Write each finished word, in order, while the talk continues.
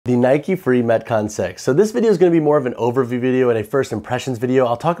The Nike Free Metcon 6. So this video is going to be more of an overview video and a first impressions video.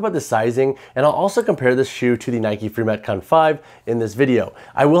 I'll talk about the sizing and I'll also compare this shoe to the Nike Free Metcon 5 in this video.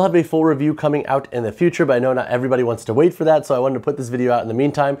 I will have a full review coming out in the future, but I know not everybody wants to wait for that, so I wanted to put this video out in the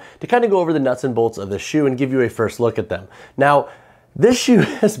meantime to kind of go over the nuts and bolts of the shoe and give you a first look at them. Now, this shoe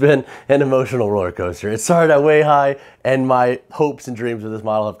has been an emotional roller coaster. It started out way high and my hopes and dreams with this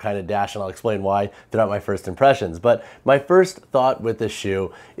model have kind of dashed, and I'll explain why throughout my first impressions. But my first thought with this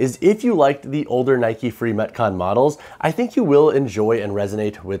shoe is if you liked the older Nike Free Metcon models, I think you will enjoy and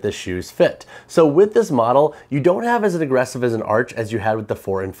resonate with the shoe's fit. So with this model, you don't have as aggressive as an arch as you had with the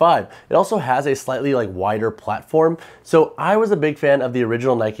 4 and 5. It also has a slightly wider platform. So I was a big fan of the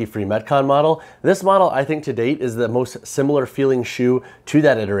original Nike Free Metcon model. This model, I think to date, is the most similar feeling shoe to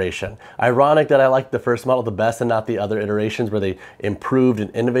that iteration. Ironic that I liked the first model the best and not the other iterations where they improved and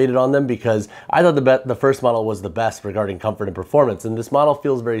innovated on them, because I thought the first model was the best regarding comfort and performance, and this model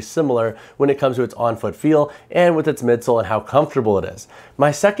feels very similar when it comes to its on-foot feel and with its midsole and how comfortable it is.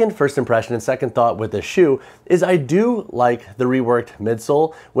 My first impression and second thought with this shoe is I do like the reworked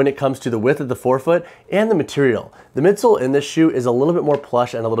midsole when it comes to the width of the forefoot and the material. The midsole in this shoe is a little bit more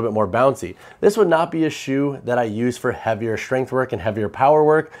plush and a little bit more bouncy. This would not be a shoe that I use for heavier strength work and heavier power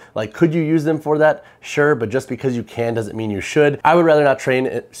work. Could you use them for that? Sure, but just because you can doesn't mean you should. I would rather not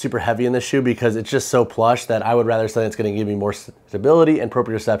train super heavy in this shoe because it's just so plush that I would rather something that's going to give me more stability and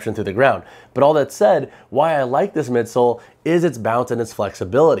proprioception through the ground. But all that said, why I like this midsole is its bounce and its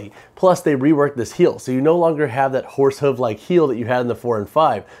flexibility. Plus they reworked this heel, so you no longer have that horse hoof-like heel that you had in the 4 and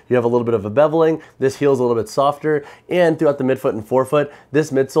 5. You have a little bit of a beveling, this heel is a little bit softer, and throughout the midfoot and forefoot, this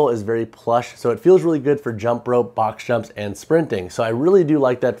midsole is very plush, so it feels really good for jump rope, box jumps, and sprinting. So I really do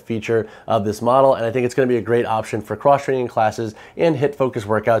like that feature of this model, and I think it's going to be a great option for cross-training classes and hit-focused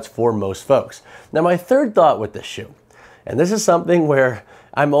workouts for most folks. Now my third thought with this shoe, and this is something where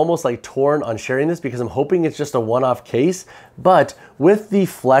I'm almost torn on sharing this because I'm hoping it's just a one-off case, but with the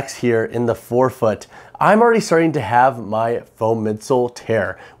flex here in the forefoot, I'm already starting to have my foam midsole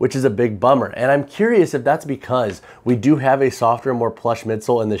tear, which is a big bummer. And I'm curious if that's because we do have a softer and more plush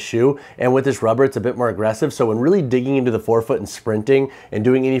midsole in the shoe, and with this rubber, it's a bit more aggressive. So when really digging into the forefoot and sprinting and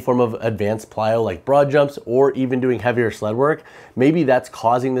doing any form of advanced plyo like broad jumps or even doing heavier sled work, maybe that's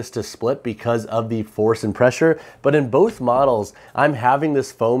causing this to split because of the force and pressure. But in both models, I'm having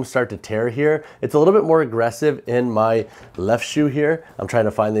this foam start to tear here. It's a little bit more aggressive in my left shoe here. I'm trying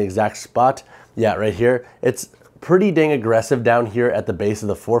to find the exact spot. Yeah, right here. It's pretty dang aggressive down here at the base of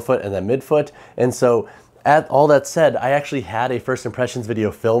the forefoot and the midfoot. And so at all that said, I actually had a first impressions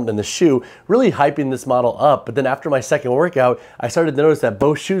video filmed in the shoe, really hyping this model up. But then after my second workout, I started to notice that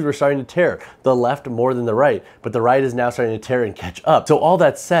both shoes were starting to tear, the left more than the right, but the right is now starting to tear and catch up. So all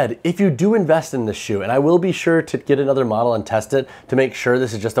that said, if you do invest in this shoe, and I will be sure to get another model and test it to make sure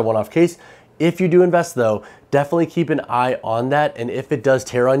this is just a one-off case, if you do invest though, definitely keep an eye on that, and if it does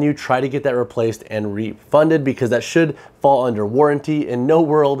tear on you, try to get that replaced and refunded, because that should fall under warranty. In no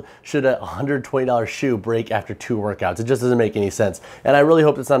world should a $120 shoe break after 2 workouts. It just doesn't make any sense. And I really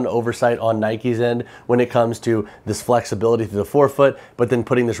hope it's not an oversight on Nike's end when it comes to this flexibility through the forefoot, but then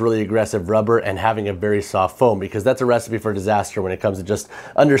putting this really aggressive rubber and having a very soft foam, because that's a recipe for disaster when it comes to just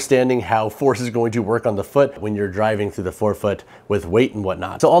understanding how force is going to work on the foot when you're driving through the forefoot with weight and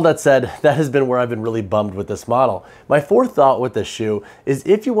whatnot. So all that said, that has been where I've been really bummed with this model. My fourth thought with this shoe is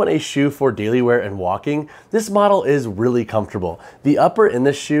if you want a shoe for daily wear and walking, this model is really comfortable. The upper in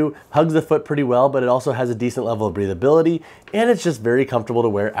this shoe hugs the foot pretty well, but it also has a decent level of breathability, and it's just very comfortable to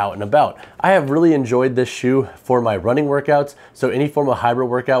wear out and about. I have really enjoyed this shoe for my running workouts, so any form of hybrid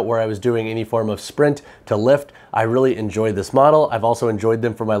workout where I was doing any form of sprint to lift, I really enjoyed this model. I've also enjoyed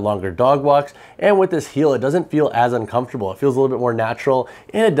them for my longer dog walks, and with this heel, it doesn't feel as uncomfortable. It feels a little bit more natural,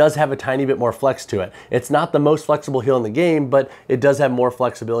 and it does have a tiny bit more flex to it. It's not the most flexible heel in the game, but it does have more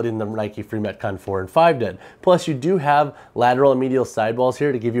flexibility than the Nike Free Metcon 4 and 5 did. Plus, you do have lateral and medial sidewalls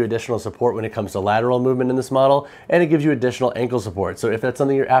here to give you additional support when it comes to lateral movement in this model, and it gives you additional ankle support. So if that's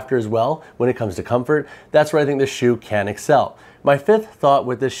something you're after as well when it comes to comfort, that's where I think this shoe can excel. My fifth thought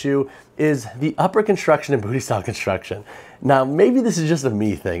with this shoe is the upper construction and booty style construction. Now, maybe this is just a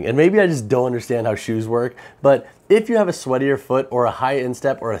me thing, and maybe I just don't understand how shoes work, but if you have a sweatier foot or a high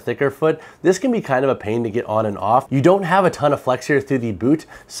instep or a thicker foot, this can be kind of a pain to get on and off. You don't have a ton of flex here through the boot,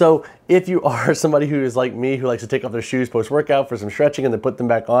 so if you are somebody who is like me, who likes to take off their shoes post-workout for some stretching and then put them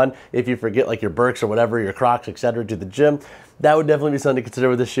back on, if you forget your Birks or whatever, your Crocs, etc. to the gym, that would definitely be something to consider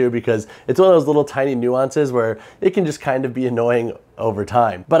with this shoe, because it's one of those little tiny nuances where it can just kind of be annoying over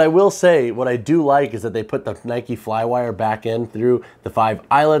time. But I will say what I do like is that they put the Nike Flywire back in through the 5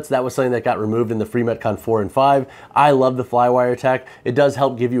 eyelets. That was something that got removed in the Free Metcon 4 and 5. I love the Flywire tech. It does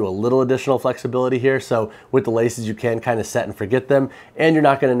help give you a little additional flexibility here. So with the laces, you can kind of set and forget them, and you're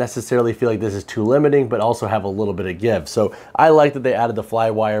not going to necessarily feel like this is too limiting, but also have a little bit of give. So I like that they added the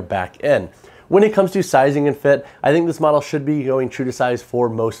Flywire back in. When it comes to sizing and fit, I think this model should be going true to size for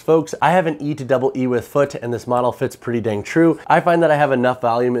most folks. I have an E to double E width foot, and this model fits pretty dang true. I find that I have enough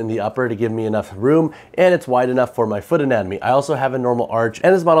volume in the upper to give me enough room, and it's wide enough for my foot anatomy. I also have a normal arch,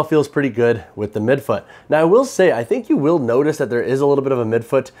 and this model feels pretty good with the midfoot. Now I will say, I think you will notice that there is a little bit of a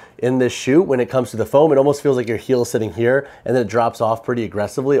midfoot in this shoe when it comes to the foam. It almost feels like your heel is sitting here, and then it drops off pretty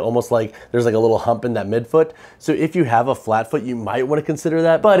aggressively, almost like there's like a little hump in that midfoot. So if you have a flat foot, you might want to consider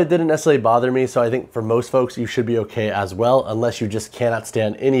that, but it didn't necessarily bother me. So I think for most folks, you should be okay as well, unless you just cannot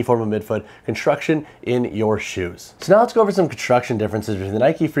stand any form of midfoot construction in your shoes. So now let's go over some construction differences between the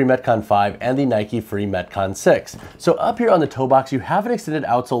Nike Free Metcon 5 and the Nike Free Metcon 6. So up here on the toe box, you have an extended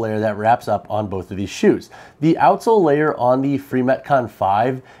outsole layer that wraps up on both of these shoes. The outsole layer on the Free Metcon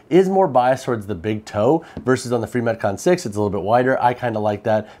 5 is more biased towards the big toe versus on the Free Metcon 6, it's a little bit wider. I kind of like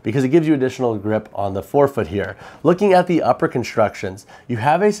that because it gives you additional grip on the forefoot here. Looking at the upper constructions, you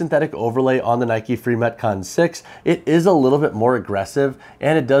have a synthetic overlay on the Nike Free Metcon 6. It is a little bit more aggressive,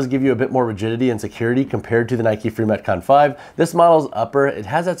 and it does give you a bit more rigidity and security compared to the Nike Free Metcon 5. This model's upper, it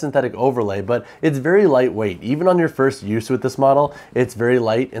has that synthetic overlay, but it's very lightweight. Even on your first use with this model, it's very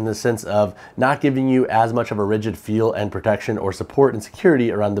light in the sense of not giving you as much of a rigid feel and protection or support and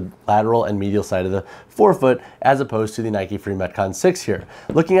security around the lateral and medial side of the forefoot as opposed to the Nike Free Metcon 6 here.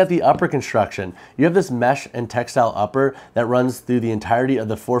 Looking at the upper construction, you have this mesh and textile upper that runs through the entirety of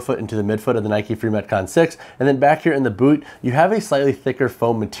the forefoot into the midfoot of the Nike Free Metcon 6, and then back here in the boot, you have a slightly thicker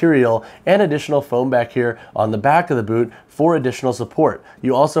foam material and additional foam back here on the back of the boot for additional support.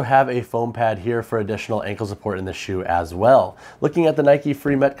 You also have a foam pad here for additional ankle support in the shoe as well. Looking at the Nike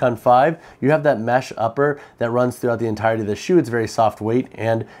Free Metcon 5, you have that mesh upper that runs throughout the entirety of the shoe. It's very soft weight,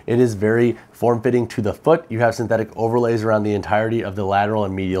 and it is very form-fitting to the foot. You have synthetic overlays around the entirety of the lateral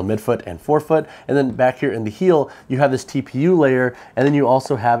and medial midfoot and forefoot, and then back here in the heel, you have this TPU layer, and then you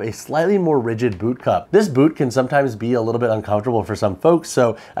also have a slightly more rigid boot cup. This boot can sometimes be a little bit uncomfortable for some folks,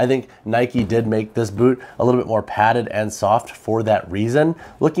 so I think Nike did make this boot a little bit more padded and soft for that reason.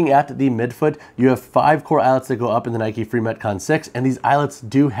 Looking at the midfoot, you have 5 core eyelets that go up in the Nike Free Metcon 6, and these eyelets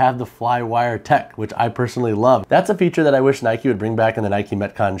do have the Flywire tech, which I personally love. That's a feature that I wish Nike would bring back in the Nike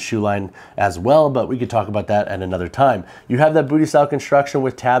Metcon shoe line as well, but we could talk about that at another time. You have that booty style construction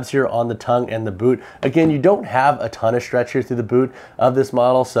with tabs here on the tongue and the boot. Again, you don't have a ton of stretch here through the boot of this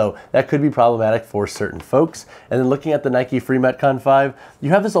model, so that could be problematic for certain folks. And then looking at the Nike Free Metcon 5, you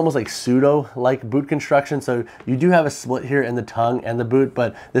have this almost like pseudo-like boot construction, so you do have a split here in the tongue and the boot,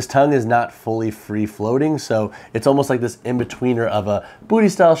 but this tongue is not fully free floating, so it's almost like this in-betweener of a booty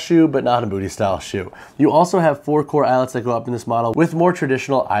style shoe, but not a booty style shoe. You also have 4 core eyelets that go up in this model with more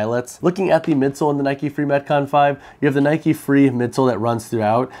traditional eyelets. Looking at the midsole in the Nike Free Metcon 5, you have the Nike Free midsole that runs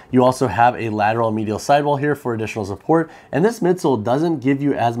throughout. You also have a lateral and medial sidewall here for additional support, and this midsole doesn't give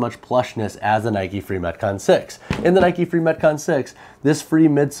you as much plushness as the Nike Free Metcon 6. In the Nike Free Metcon 6, this free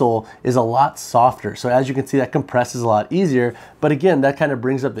midsole is a lot softer, so as you can see, that compresses a lot easier, but again, that kind of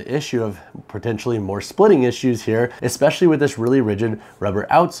brings up the issue of potentially more splitting issues here, especially with this really rigid rubber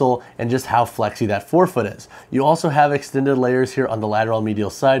outsole and just how flexy that forefoot is. You also have extended layers here on the lateral and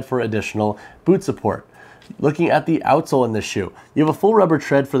medial side for additional boot support. Looking at the outsole in this shoe, you have a full rubber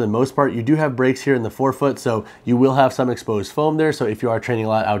tread for the most part. You do have breaks here in the forefoot, so you will have some exposed foam there. So if you are training a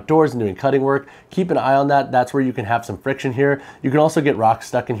lot outdoors and doing cutting work, keep an eye on that. That's where you can have some friction here. You can also get rocks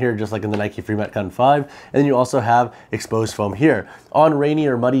stuck in here, just like in the Nike Free Metcon 5. And then you also have exposed foam here. On rainy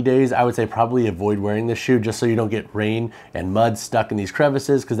or muddy days, I would say probably avoid wearing this shoe just so you don't get rain and mud stuck in these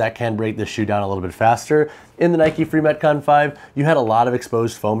crevices, because that can break this shoe down a little bit faster. In the Nike Free Metcon 5, you had a lot of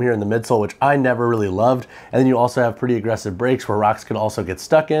exposed foam here in the midsole, which I never really loved. And then you also have pretty aggressive breaks where rocks could also get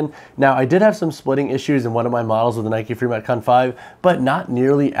stuck in. Now, I did have some splitting issues in one of my models with the Nike Free Metcon 5, but not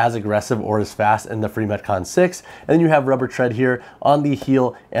nearly as aggressive or as fast in the Free Metcon 6. And then you have rubber tread here on the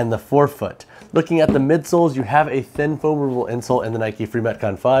heel and the forefoot. Looking at the midsoles, you have a thin foam removal insole in the Nike Free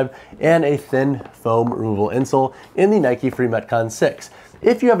Metcon 5 and a thin foam removal insole in the Nike Free Metcon 6.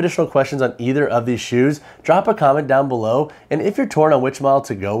 If you have additional questions on either of these shoes, drop a comment down below. And if you're torn on which model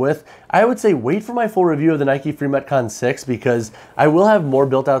to go with, I would say wait for my full review of the Nike Free Metcon 6, because I will have more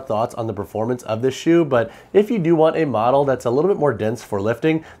built out thoughts on the performance of this shoe. But if you do want a model that's a little bit more dense for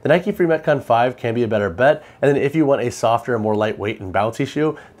lifting, the Nike Free Metcon 5 can be a better bet. And then if you want a softer and more lightweight and bouncy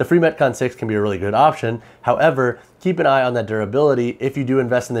shoe, the Free Metcon 6 can be a really good option. However, keep an eye on that durability if you do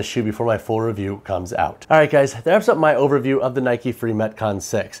invest in this shoe before my full review comes out. All right, guys, that wraps up my overview of the Nike Free Metcon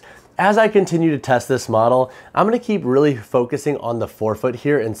 6. as I continue to test this model, I'm gonna keep really focusing on the forefoot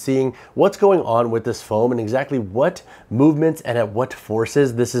here and seeing what's going on with this foam and exactly what movements and at what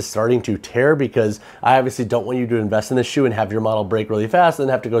forces this is starting to tear, because I obviously don't want you to invest in this shoe and have your model break really fast and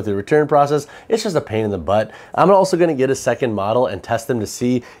then have to go through the return process. It's just a pain in the butt. I'm also gonna get a second model and test them to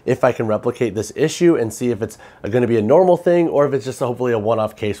see if I can replicate this issue and see if it's gonna be a normal thing or if it's just hopefully a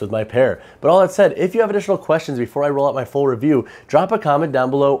one-off case with my pair. But all that said, if you have additional questions before I roll out my full review, drop a comment down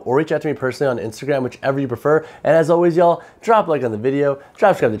below or reach out to me personally on Instagram, whichever you prefer. And as always, y'all, drop a like on the video,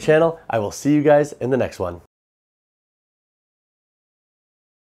 subscribe to the channel. I will see you guys in the next one.